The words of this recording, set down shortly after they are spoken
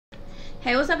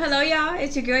Hey, what's up? Hello, y'all.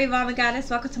 It's your girl, Evolving Goddess.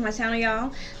 Welcome to my channel,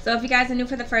 y'all. So if you guys are new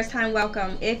for the first time,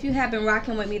 welcome. If you have been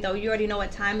rocking with me, though, you already know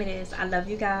what time it is. I love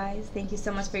you guys. Thank you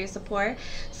so much for your support.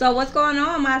 So what's going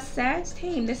on, my Sag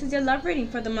team? This is your love reading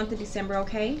for the month of December,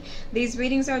 okay? These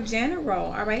readings are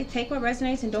general, all right? Take what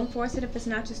resonates and don't force it if it's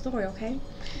not your story, okay?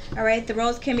 All right, the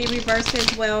roles can be reversed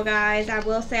as well, guys. I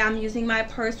will say I'm using my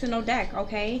personal deck,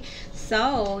 okay?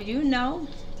 So, you know,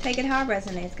 take it how it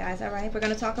resonates, guys. All right, we're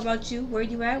going to talk about you, where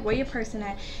you at, where your person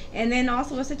at, and then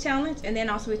also what's the challenge, and then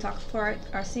also we talk for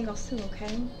our singles too,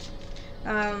 okay?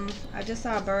 I just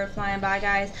saw a bird flying by,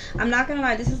 guys. I'm not gonna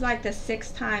lie, this is like the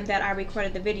 6th time that I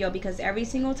recorded the video, because every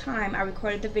single time I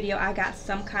recorded the video I got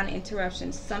some kind of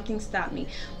interruption. Something stopped me,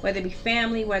 whether it be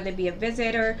family, whether it be a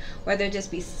visitor, whether it just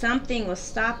be something was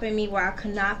stopping me where I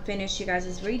could not finish you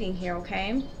guys' reading here,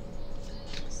 okay?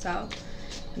 So,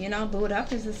 you know, Boot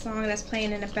Up is the song that's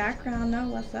playing in the background. No,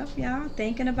 what's up, y'all?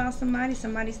 Thinking about somebody.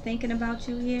 Somebody's thinking about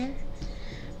you here,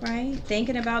 right?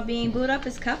 Thinking about being boot up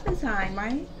is cuffing time,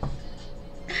 right?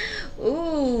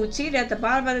 Ooh, cheated at the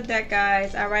bottom of the deck,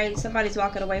 guys. All right, somebody's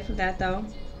walking away from that, though.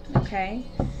 Okay.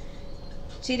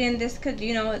 Cheating, this could,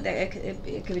 you know,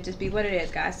 it could just be what it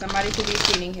is, guys. Somebody could be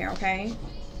cheating here, okay?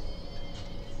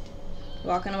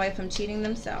 Walking away from cheating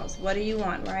themselves. What do you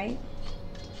want, right?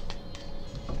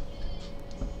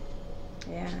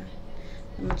 Yeah,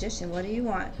 the Magician, what do you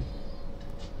want?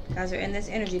 You guys are in this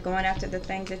energy, going after the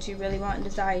things that you really want and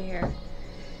desire here.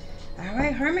 All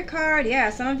right, Hermit card. Yeah,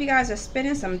 some of you guys are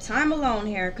spending some time alone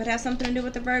here. Could have something to do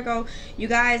with the Virgo. You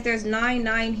guys, there's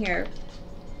 9-9 here.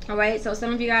 All right, so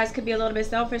some of you guys could be a little bit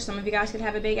selfish. Some of you guys could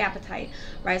have a big appetite,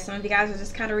 right? Some of you guys are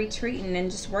just kind of retreating and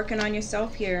just working on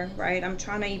yourself here, right? I'm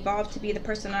trying to evolve to be the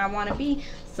person I want to be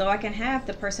so I can have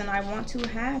the person I want to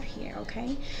have here,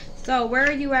 okay? So where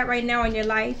are you at right now in your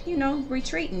life? You know,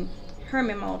 retreating.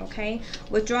 Hermit mode, okay?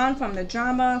 Withdrawn from the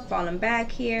drama, falling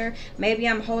back here. Maybe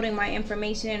I'm holding my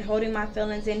information and holding my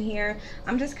feelings in here.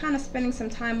 I'm just kind of spending some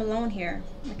time alone here,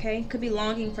 okay? Could be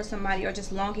longing for somebody or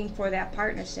just longing for that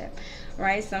partnership,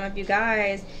 right? Some of you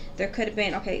guys, there could have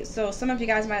been, okay, so some of you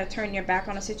guys might have turned your back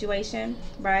on a situation,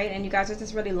 right? And you guys are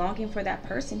just really longing for that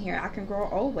person here I can grow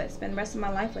old with, spend the rest of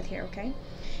my life with here, okay?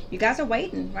 You guys are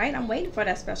waiting, right? I'm waiting for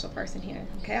that special person here,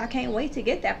 okay? I can't wait to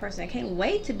get that person. I can't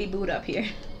wait to be booed up here.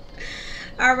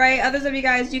 All right, others of you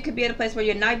guys, you could be at a place where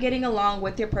you're not getting along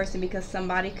with your person because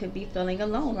somebody could be feeling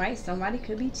alone, right? Somebody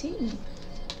could be cheating.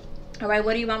 All right,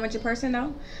 what do you want with your person,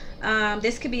 though?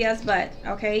 This could be us, but,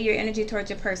 okay, your energy towards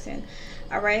your person.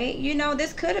 All right, you know,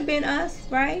 this could have been us,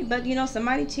 right? But, you know,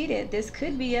 somebody cheated. This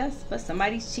could be us, but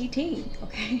somebody's cheating,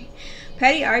 okay?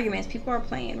 Petty arguments, people are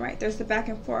playing, right? There's the back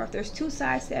and forth. There's two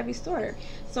sides to every story.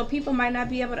 So people might not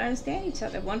be able to understand each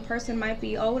other. One person might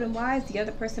be old and wise. The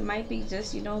other person might be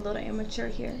just, you know, a little immature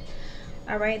here.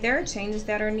 All right, there are changes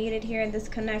that are needed here in this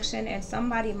connection, and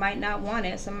somebody might not want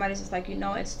it. Somebody's just like, you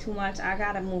know, it's too much. I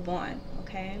got to move on,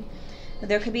 okay?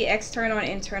 There could be external and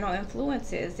internal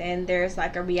influences, and there's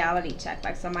like a reality check,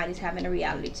 like somebody's having a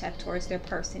reality check towards their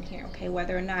person here, okay?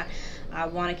 Whether or not I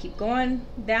want to keep going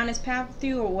down this path with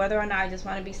you, or whether or not I just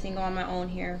want to be single on my own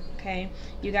here, okay?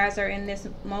 You guys are in this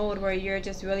mode where you're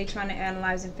just really trying to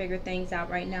analyze and figure things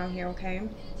out right now here, okay?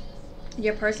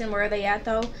 Your person, where are they at,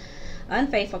 though?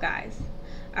 Unfaithful, guys.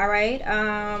 All right,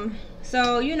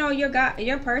 so you know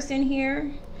your person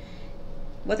here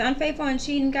with unfaithful and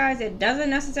cheating, guys, it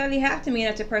doesn't necessarily have to mean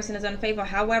that your person is unfaithful.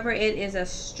 However, it is a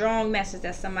strong message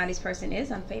that somebody's person is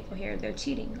unfaithful here. They're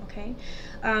cheating, okay?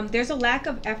 There's a lack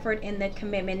of effort in the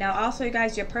commitment. Now, also, you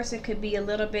guys, your person could be a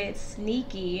little bit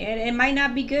sneaky. And it might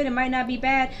not be good. It might not be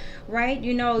bad, right?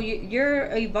 You know,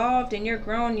 you're evolved and you're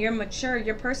grown. You're mature.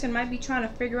 Your person might be trying to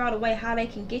figure out a way how they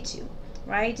can get you.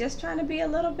 Right, just trying to be a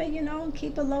little bit, you know,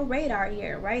 keep a low radar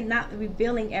here, right? Not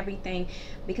revealing everything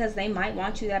because they might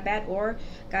want you that bad, or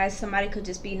guys, somebody could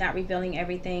just be not revealing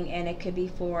everything and it could be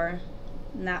for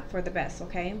not for the best,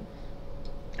 okay?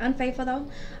 Unfaithful, though.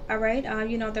 All right,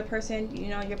 you know, the person, you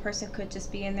know, your person could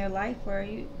just be in their life where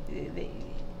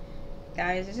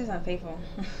guys, it's just unfaithful.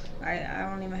 I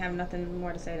don't even have nothing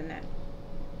more to say than that.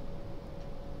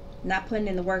 Not putting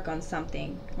in the work on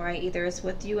something, right? Either it's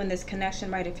with you in this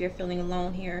connection, right? If you're feeling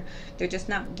alone here, they're just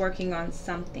not working on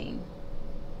something.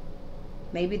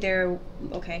 Maybe they're,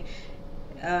 okay,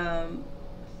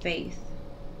 faith.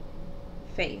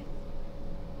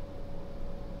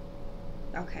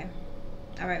 Okay,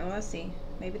 all right, well, let's see.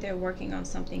 Maybe they're working on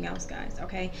something else, guys,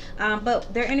 okay?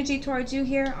 But their energy towards you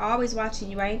here, always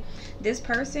watching you, right? This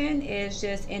person is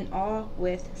just in awe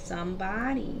with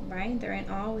somebody, right? They're in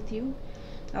awe with you.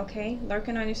 Okay,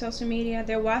 lurking on your social media.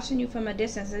 They're watching you from a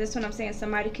distance, and this is what I'm saying.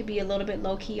 Somebody could be a little bit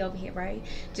low-key over here, right?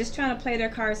 Just trying to play their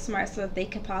cards smart so that they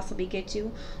can possibly get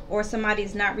you. Or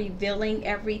somebody's not revealing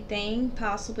everything,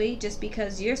 possibly, just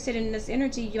because you're sitting in this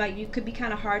energy. You could be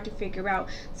kind of hard to figure out,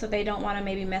 so they don't want to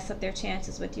maybe mess up their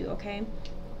chances with you, okay?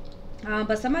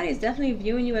 But somebody is definitely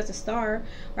viewing you as a star,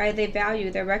 right? They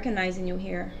value, they're recognizing you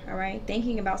here, all right?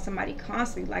 Thinking about somebody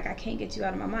constantly, like, I can't get you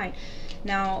out of my mind.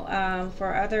 Now,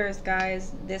 for others,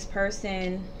 guys, this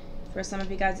person, for some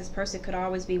of you guys, this person could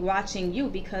always be watching you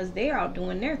because they're out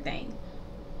doing their thing,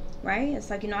 right? It's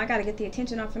like, I got to get the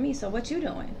attention off of me, so what you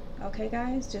doing? Okay,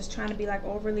 guys, just trying to be like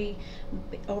overly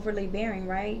bearing,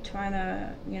 right? Trying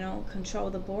to, control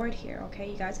the board here, okay?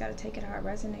 You guys got to take it how it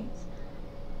resonates.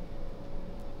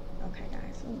 Okay,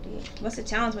 guys. Oh, dear. What's the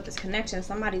challenge with this connection?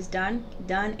 Somebody's done,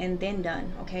 and then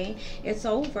done. Okay, it's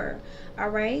over. All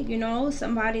right.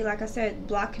 Somebody, like I said,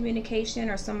 block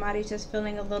communication, or somebody just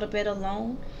feeling a little bit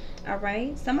alone. All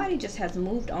right. Somebody just has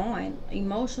moved on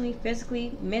emotionally,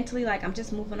 physically, mentally. Like, I'm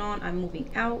just moving on. I'm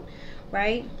moving out.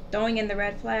 Right. Throwing in the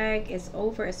red flag. It's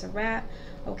over. It's a wrap.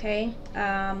 Okay.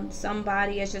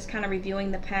 Somebody is just kind of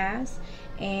reviewing the past,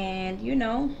 and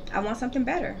I want something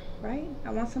better. Right. I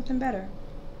want something better.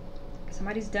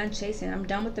 Somebody's done chasing. I'm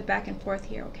done with the back and forth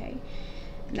here, okay?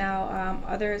 Now,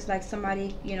 others, like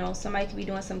somebody, somebody could be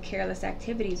doing some careless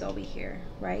activities over here,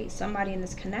 right? Somebody in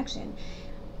this connection.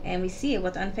 And we see it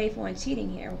with unfaithful and cheating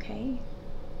here, okay?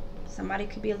 Somebody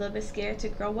could be a little bit scared to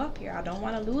grow up here. I don't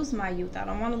want to lose my youth. I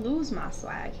don't want to lose my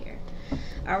swag here.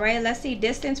 All right, let's see.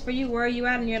 Distance for you. Where are you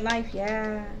at in your life?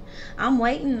 Yeah. I'm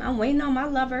waiting. I'm waiting on my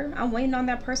lover. I'm waiting on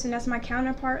that person that's my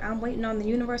counterpart. I'm waiting on the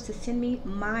universe to send me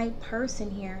my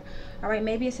person here. All right,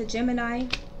 maybe it's a Gemini.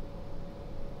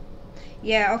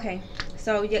 Yeah, okay.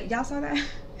 So y'all saw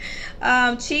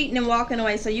that? Cheating and walking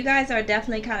away. So you guys are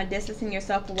definitely kind of distancing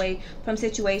yourself away from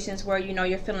situations where,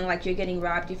 you're feeling like you're getting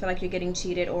robbed. You feel like you're getting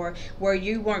cheated, or where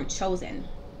you weren't chosen.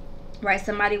 Right,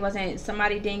 somebody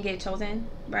didn't get chosen,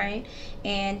 right?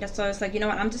 And so it's like,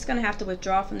 I'm just gonna have to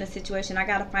withdraw from this situation. I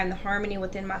gotta find the harmony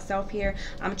within myself here.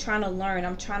 I'm trying to learn.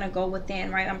 I'm trying to go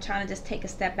within, right? I'm trying to just take a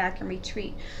step back and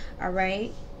retreat. All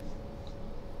right.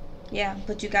 Yeah,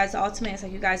 but you guys, ultimately, it's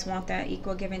like you guys want that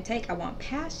equal give and take. I want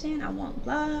passion. I want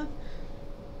love.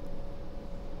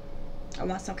 I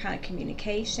want some kind of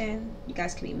communication. You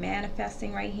guys could be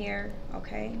manifesting right here,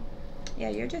 okay? Yeah,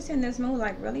 you're just in this mood,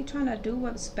 like really trying to do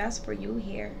what's best for you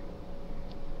here.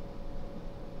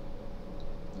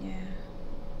 Yeah.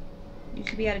 You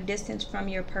could be at a distance from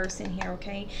your person here,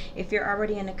 okay? If you're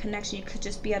already in a connection, you could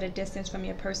just be at a distance from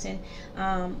your person,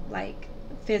 like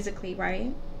physically,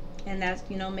 right? And that's,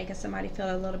 making somebody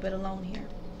feel a little bit alone here.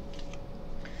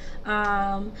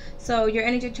 So your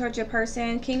energy towards your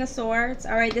person, King of Swords.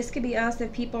 All right, this could be us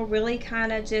if people really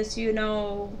kind of just,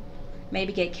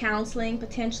 maybe get counseling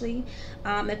potentially.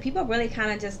 If people really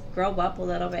kind of just grow up a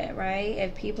little bit, right?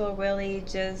 If people really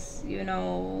just,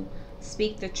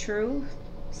 speak the truth,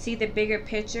 see the bigger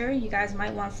picture. You guys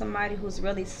might want somebody who's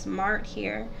really smart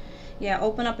here. Yeah,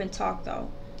 open up and talk though.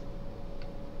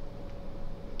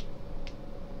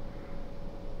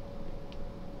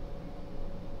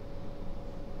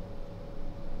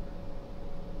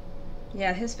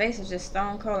 Yeah, his face is just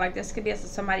stone cold. Like, this could be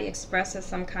somebody expresses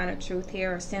some kind of truth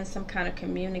here, or sends some kind of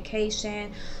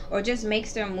communication, or just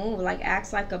makes their move, like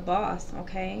acts like a boss,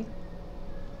 okay?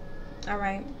 All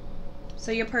right.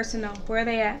 So your person, though, where are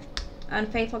they at?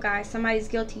 Unfaithful, guys. Somebody's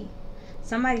guilty.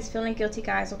 Somebody's feeling guilty,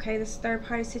 guys, okay? This is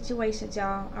third-party situations,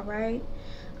 y'all, all right?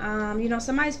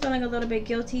 Somebody's feeling a little bit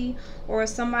guilty, or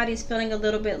somebody's feeling a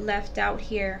little bit left out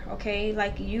here, okay?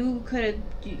 Like, you could have,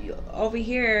 over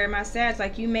here, my Sag,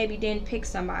 like, you maybe didn't pick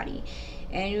somebody,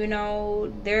 and,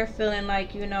 they're feeling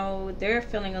like, they're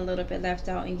feeling a little bit left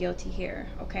out and guilty here,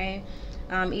 okay?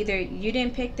 Either you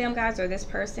didn't pick them, guys, or this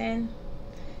person,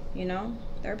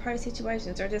 third-party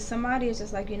situations, or just somebody is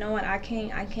just like, what, I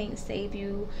can't save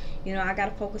you, I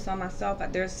gotta focus on myself.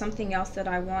 There's something else that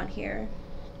I want here.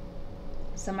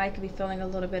 Somebody could be feeling a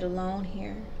little bit alone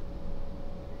here,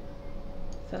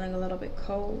 feeling a little bit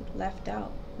cold, left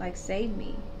out, like, save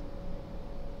me.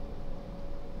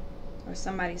 Or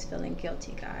somebody's feeling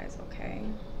guilty, guys, okay?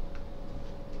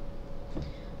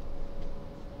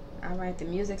 All right, the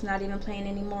music's not even playing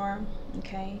anymore,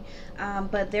 okay?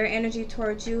 But their energy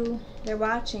towards you, they're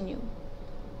watching you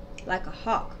like a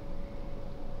hawk.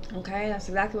 Okay, that's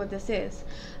exactly what this is.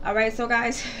 All right, so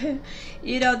guys,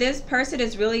 this person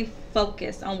is really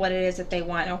focused on what it is that they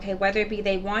want, okay? Whether it be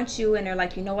they want you and they're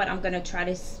like, you know what, I'm going to try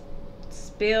to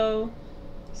spill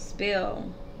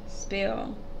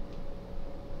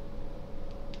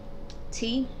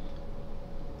tea,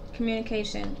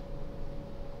 communication.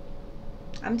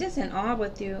 I'm just in awe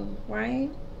with you, right?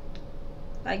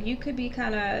 Like, you could be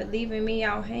kind of leaving me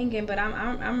out hanging, but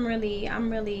I'm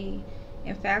really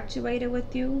infatuated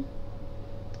with you.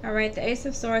 All right, the Ace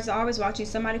of Swords, always watching.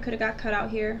 Somebody could have got cut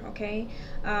out here, okay?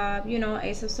 You know,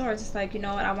 Ace of Swords, it's like, you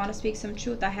know what, I want to speak some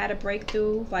truth. I had a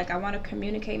breakthrough. Like, I want to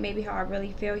communicate maybe how I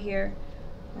really feel here,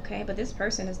 okay? But this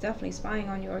person is definitely spying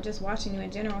on you or just watching you in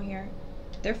general here.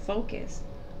 They're focused.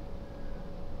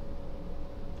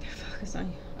 They're focused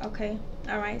on you, okay?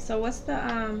 All right, so what's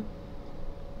the,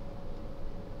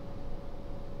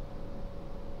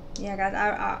 yeah, guys,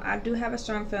 I do have a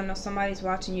strong feeling that somebody's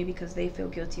watching you because they feel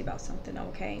guilty about something,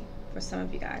 okay? For some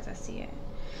of you guys, I see it.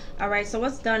 All right, so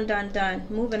what's done,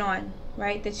 moving on,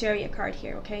 right? The Chariot card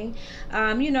here, okay?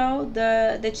 You know,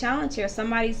 the challenge here,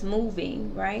 somebody's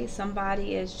moving, right?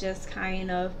 Somebody is just kind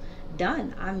of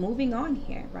done. I'm moving on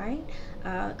here, right?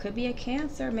 Could be a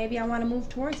Cancer. Maybe I want to move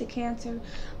towards a Cancer,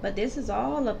 but this is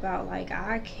all about, like,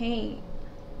 I can't.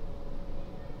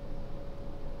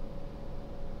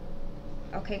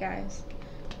 Okay, guys,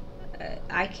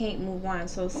 I can't move on.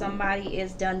 So somebody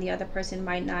is done. The other person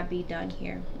might not be done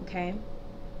here, okay?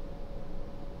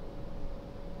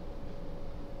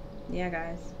 Yeah,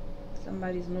 guys,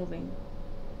 somebody's moving.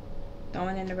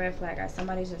 Throwing in the red flag, guys.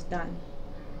 Somebody's just done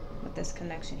with this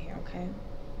connection here, okay?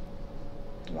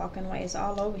 Walking away. It's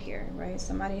all over here, right?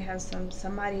 Somebody has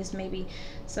somebody's maybe,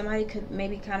 somebody could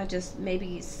maybe kind of just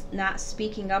maybe not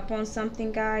speaking up on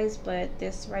something, guys, but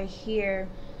this right here,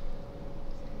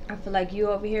 I feel like you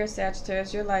over here,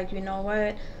 Sagittarius, you're like, you know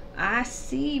what? I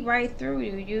see right through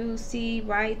you. You see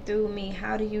right through me.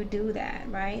 How do you do that,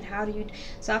 right? How do you...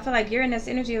 So I feel like you're in this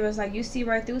energy where it's like you see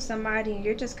right through somebody and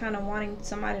you're just kind of wanting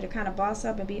somebody to kind of boss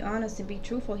up and be honest and be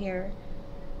truthful here.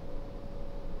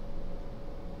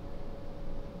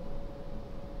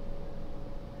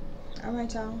 All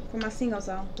right, y'all. For my singles,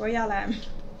 though, where y'all at?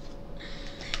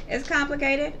 It's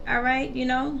complicated, all right? You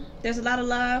know, there's a lot of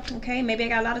love, okay? Maybe I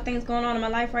got a lot of things going on in my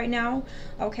life right now,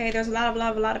 okay? There's a lot of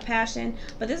love, a lot of passion,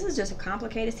 but this is just a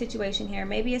complicated situation here.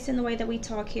 Maybe it's in the way that we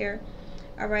talk here,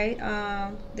 all right?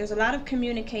 There's a lot of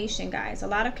communication, guys, a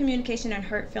lot of communication and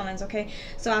hurt feelings, okay?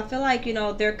 So I feel like, you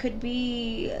know, there could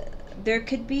be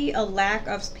a lack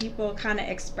of people kind of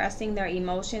expressing their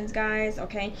emotions, guys,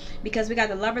 okay? Because we got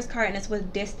the Lovers card and it's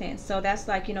with distance. So that's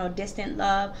like, you know, distant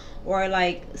love, or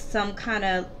like some kind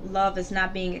of love is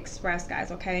not being expressed,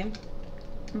 guys, okay?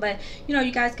 But, you know,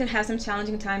 you guys could have some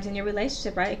challenging times in your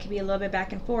relationship, right? It could be a little bit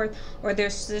back and forth, or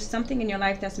there's something in your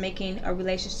life that's making a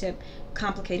relationship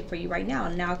complicated for you right now.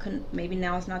 Maybe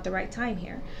now is not the right time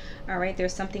here. All right,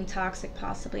 there's something toxic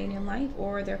possibly in your life,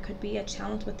 or there could be a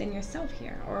challenge within yourself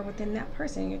here, or within that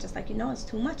person. You're just like, you know, it's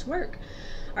too much work.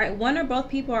 All right, one or both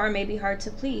people are maybe hard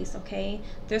to please, okay?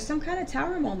 There's some kind of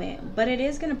tower moment, but it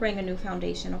is going to bring a new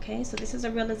foundation, okay? So this is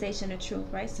a realization of truth,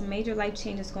 right? Some major life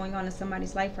changes going on in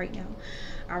somebody's life right now,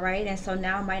 all right? And so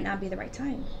now might not be the right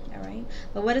time, all right?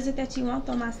 But what is it that you want,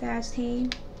 though, my Sag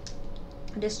team?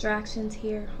 Distractions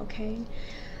here, okay?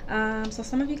 So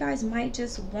some of you guys might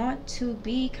just want to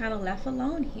be kind of left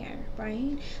alone here,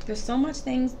 right? There's so many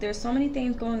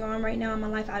things going on right now in my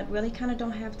life. I really kind of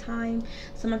don't have time.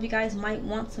 Some of you guys might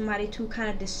want somebody to kind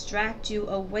of distract you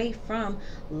away from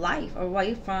life,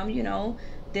 away from, you know,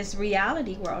 this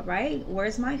reality world, right?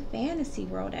 Where's my fantasy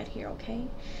world at here, okay?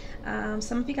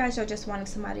 Some of you guys are just wanting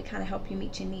somebody to kind of help you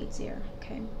meet your needs here,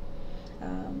 okay?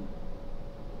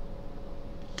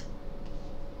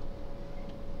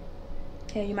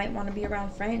 Yeah, you might want to be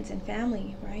around friends and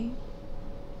family, right?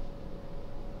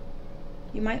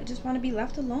 You might just want to be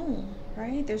left alone,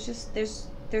 right?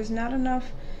 There's not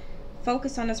enough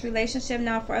focus on this relationship.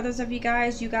 Now, for others of you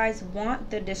guys want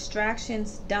the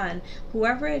distractions done.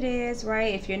 Whoever it is,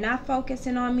 right? If you're not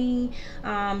focusing on me,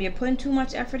 you're putting too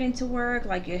much effort into work,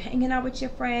 like you're hanging out with your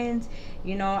friends,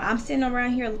 you know, I'm sitting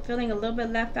around here feeling a little bit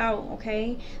left out,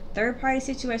 okay? Third party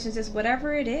situations, just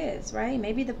whatever it is, right?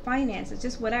 Maybe the finances,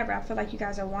 just whatever. I feel like you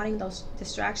guys are wanting those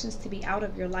distractions to be out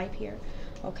of your life here,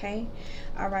 okay?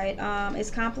 All right, it's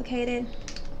complicated.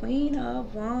 Queen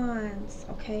of Wands,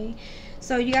 okay?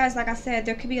 So you guys, like I said,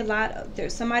 there could be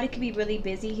somebody could be really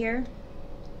busy here.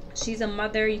 She's a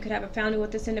mother. You could have a family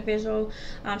with this individual.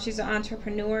 She's an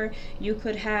entrepreneur. You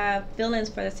could have feelings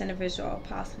for this individual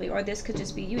possibly, or this could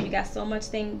just be you. You got so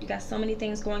many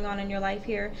things going on in your life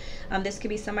here. This could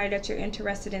be somebody that you're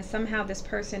interested in. Somehow this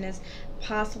person is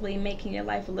possibly making your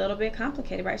life a little bit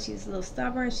complicated, right? She's a little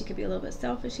stubborn. She could be a little bit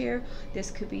selfish here.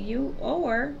 This could be you,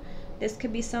 or this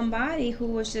could be somebody who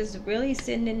was just really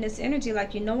sitting in this energy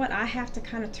like, you know what, I have to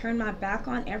kind of turn my back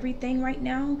on everything right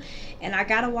now, and I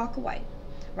gotta walk away.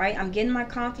 right? I'm getting my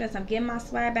confidence. I'm getting my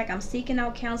swag back. I'm seeking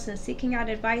out counseling, seeking out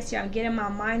advice here. I'm getting my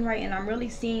mind right, and I'm really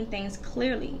seeing things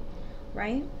clearly,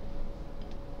 right?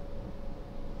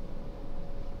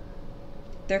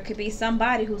 There could be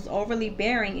somebody who's overly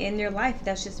bearing in your life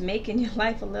that's just making your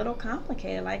life a little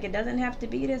complicated. Like, it doesn't have to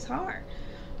be this hard,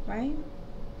 right?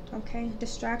 Okay,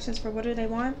 distractions for what do they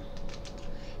want?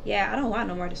 Yeah, I don't want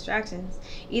no more distractions.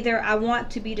 Either I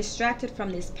want to be distracted from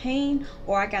this pain,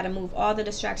 or I got to move all the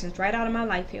distractions right out of my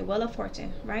life here. Wheel of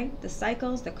Fortune, right? The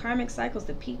cycles, the karmic cycles,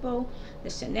 the people, the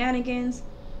shenanigans.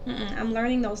 I'm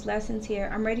learning those lessons here.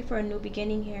 I'm ready for a new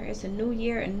beginning here. It's a new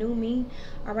year, a new me.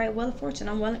 All right, Wheel of Fortune.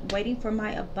 I'm waiting for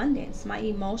my abundance, my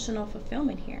emotional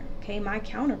fulfillment here. Okay, my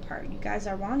counterpart. You guys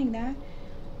are wanting that.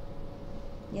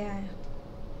 Yeah.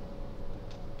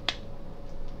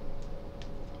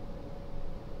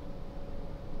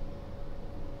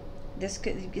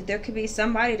 There could be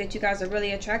somebody that you guys are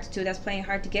really attracted to that's playing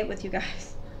hard to get with you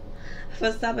guys.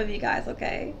 For some of you guys,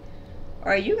 okay?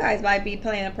 Or you guys might be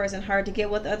playing a person hard to get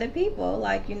with other people.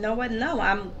 Like, you know what? No,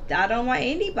 I don't want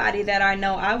anybody that I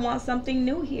know. I want something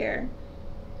new here.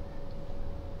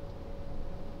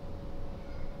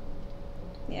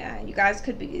 Yeah, you guys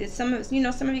could be, some of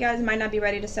you guys might not be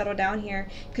ready to settle down here.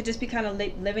 Could just be kind of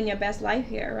living your best life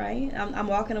here, right? I'm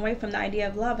walking away from the idea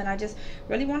of love, and I just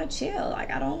really want to chill. Like,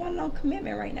 I don't want no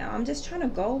commitment right now. I'm just trying to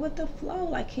go with the flow.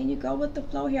 Like, can you go with the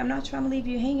flow here? I'm not trying to leave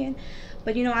you hanging,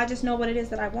 but you know, I just know what it is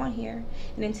that I want here,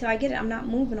 and until I get it, I'm not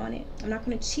moving on it. I'm not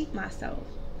going to cheat myself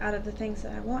out of the things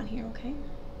that I want here. Okay,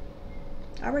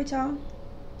 all right, y'all,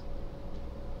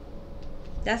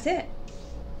 that's it.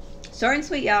 Short and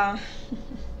sweet, y'all.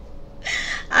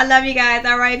 I love you guys.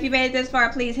 All right, if you made it this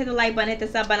far, please hit the like button, hit the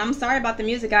sub button. I'm sorry about the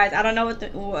music, guys. I don't know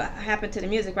what happened to the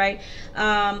music, right?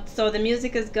 So the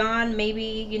music is gone.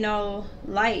 Maybe, you know,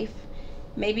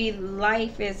 maybe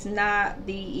life is not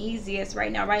the easiest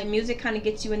right now, right? Music kind of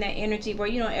gets you in that energy where,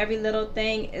 you know, every little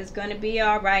thing is going to be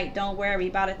all right. Don't worry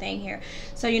about a thing here.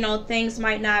 So, you know, things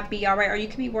might not be all right, or you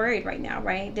could be worried right now,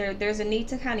 right? There's a need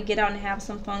to kind of get out and have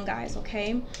some fun, guys,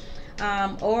 okay?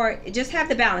 Or just have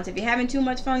the balance. If you're having too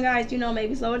much fun, guys, you know,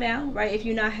 maybe slow down, right? If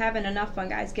you're not having enough fun,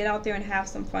 guys, get out there and have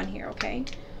some fun here, okay?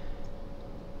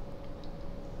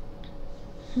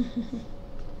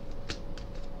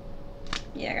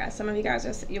 Yeah, guys, some of you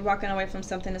guys you're walking away from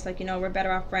something that's like, you know, we're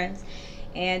better off friends,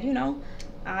 and you know,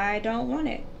 I don't want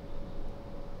it.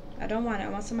 I don't want it. I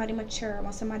want somebody mature. I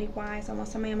want somebody wise. I want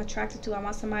somebody I'm attracted to. I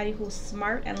want somebody who's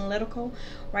smart, analytical,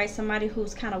 right? Somebody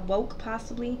who's kind of woke,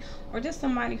 possibly, or just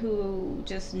somebody who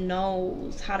just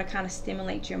knows how to kind of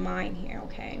stimulate your mind here,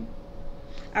 okay?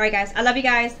 All right, guys. I love you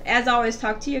guys. As always,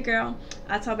 talk to your girl.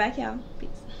 I'll talk back, y'all. Peace.